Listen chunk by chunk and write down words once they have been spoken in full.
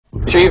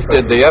Chief,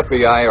 did the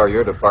FBI or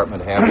your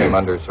department have him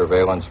under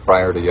surveillance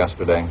prior to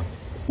yesterday?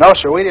 No,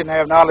 sir, we didn't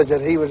have knowledge that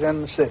he was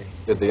in the city.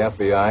 Did the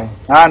FBI?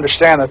 I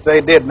understand that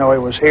they did know he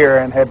was here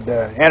and had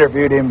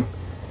interviewed him,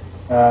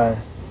 a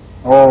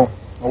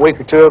week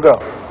or two ago.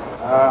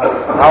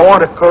 I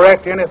want to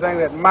correct anything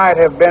that might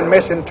have been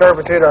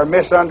misinterpreted or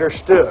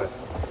misunderstood,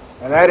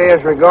 and that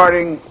is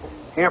regarding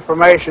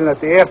information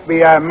that the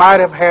FBI might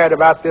have had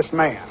about this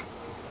man.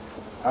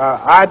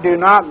 I do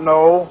not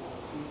know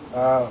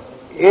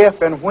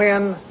if and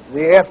when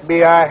the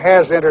FBI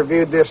has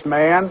interviewed this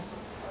man.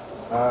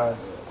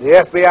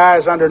 The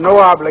FBI is under no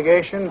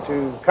obligation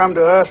to come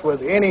to us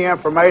with any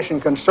information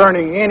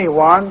concerning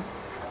anyone.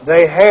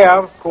 They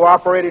have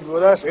cooperated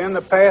with us in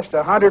the past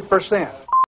 100%.